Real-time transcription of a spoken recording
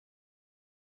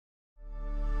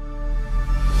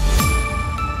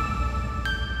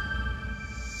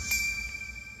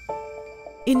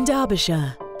In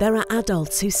Derbyshire, there are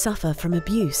adults who suffer from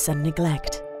abuse and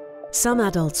neglect. Some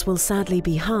adults will sadly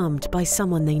be harmed by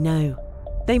someone they know.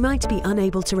 They might be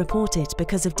unable to report it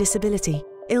because of disability,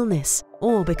 illness,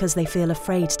 or because they feel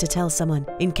afraid to tell someone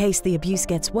in case the abuse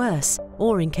gets worse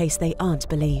or in case they aren't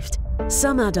believed.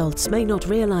 Some adults may not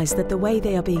realize that the way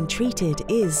they are being treated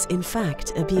is, in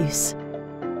fact, abuse.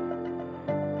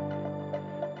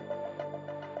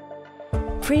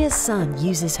 Priya's son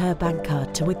uses her bank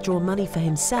card to withdraw money for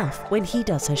himself when he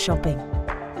does her shopping.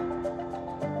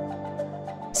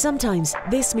 Sometimes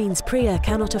this means Priya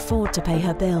cannot afford to pay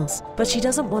her bills, but she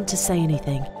doesn't want to say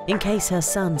anything in case her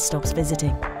son stops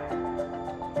visiting.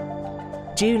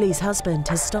 Julie's husband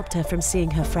has stopped her from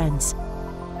seeing her friends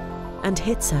and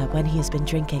hits her when he has been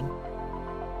drinking.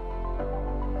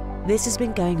 This has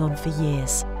been going on for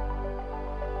years,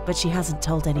 but she hasn't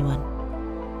told anyone.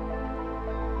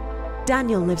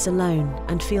 Daniel lives alone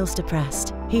and feels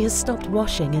depressed. He has stopped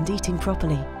washing and eating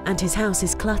properly, and his house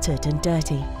is cluttered and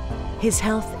dirty. His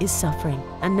health is suffering,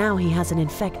 and now he has an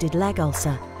infected leg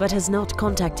ulcer, but has not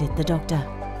contacted the doctor.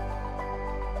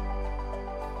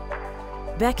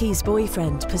 Becky's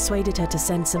boyfriend persuaded her to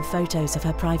send some photos of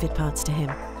her private parts to him.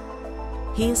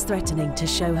 He is threatening to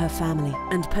show her family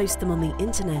and post them on the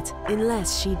internet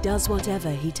unless she does whatever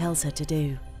he tells her to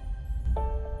do.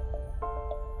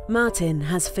 Martin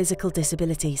has physical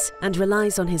disabilities and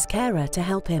relies on his carer to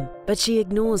help him, but she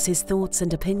ignores his thoughts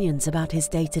and opinions about his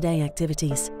day-to-day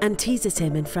activities and teases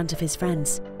him in front of his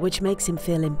friends, which makes him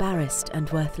feel embarrassed and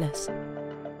worthless.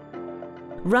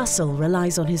 Russell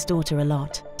relies on his daughter a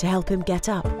lot to help him get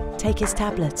up, take his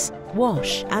tablets,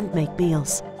 wash and make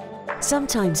meals.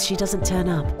 Sometimes she doesn't turn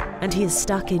up and he is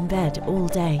stuck in bed all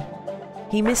day.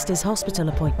 He missed his hospital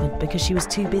appointment because she was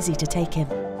too busy to take him,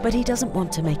 but he doesn't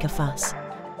want to make a fuss.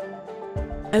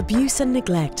 Abuse and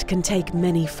neglect can take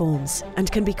many forms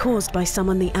and can be caused by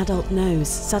someone the adult knows,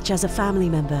 such as a family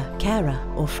member, carer,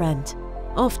 or friend.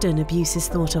 Often abuse is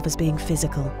thought of as being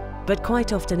physical, but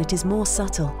quite often it is more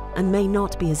subtle and may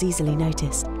not be as easily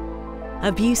noticed.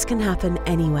 Abuse can happen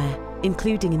anywhere,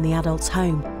 including in the adult's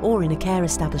home or in a care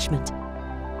establishment.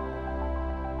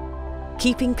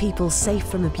 Keeping people safe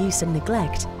from abuse and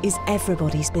neglect is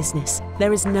everybody's business.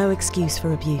 There is no excuse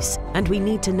for abuse, and we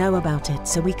need to know about it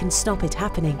so we can stop it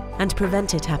happening and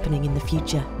prevent it happening in the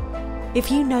future.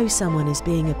 If you know someone is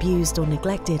being abused or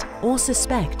neglected, or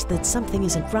suspect that something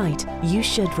isn't right, you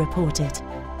should report it.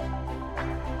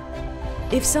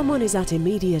 If someone is at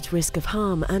immediate risk of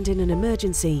harm and in an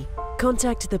emergency,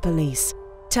 contact the police.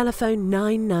 Telephone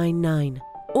 999.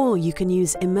 Or you can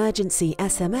use emergency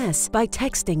SMS by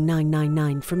texting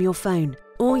 999 from your phone,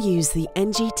 or use the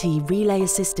NGT Relay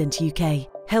Assistant UK,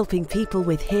 helping people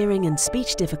with hearing and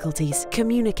speech difficulties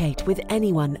communicate with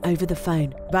anyone over the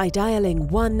phone by dialing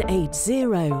 180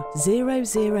 000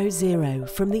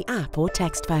 from the app or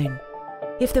text phone.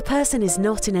 If the person is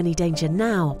not in any danger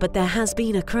now, but there has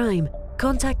been a crime,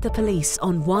 contact the police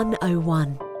on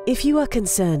 101. If you are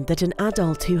concerned that an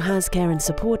adult who has care and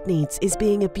support needs is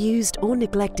being abused or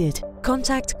neglected,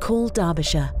 contact Call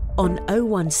Derbyshire on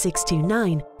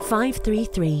 01629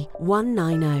 533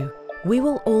 190. We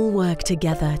will all work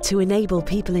together to enable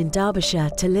people in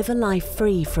Derbyshire to live a life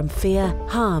free from fear,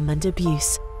 harm and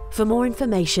abuse. For more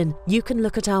information, you can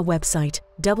look at our website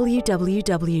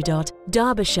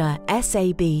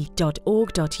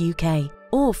www.derbyshiresab.org.uk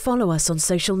or follow us on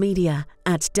social media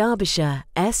at Derbyshire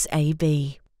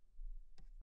SAB.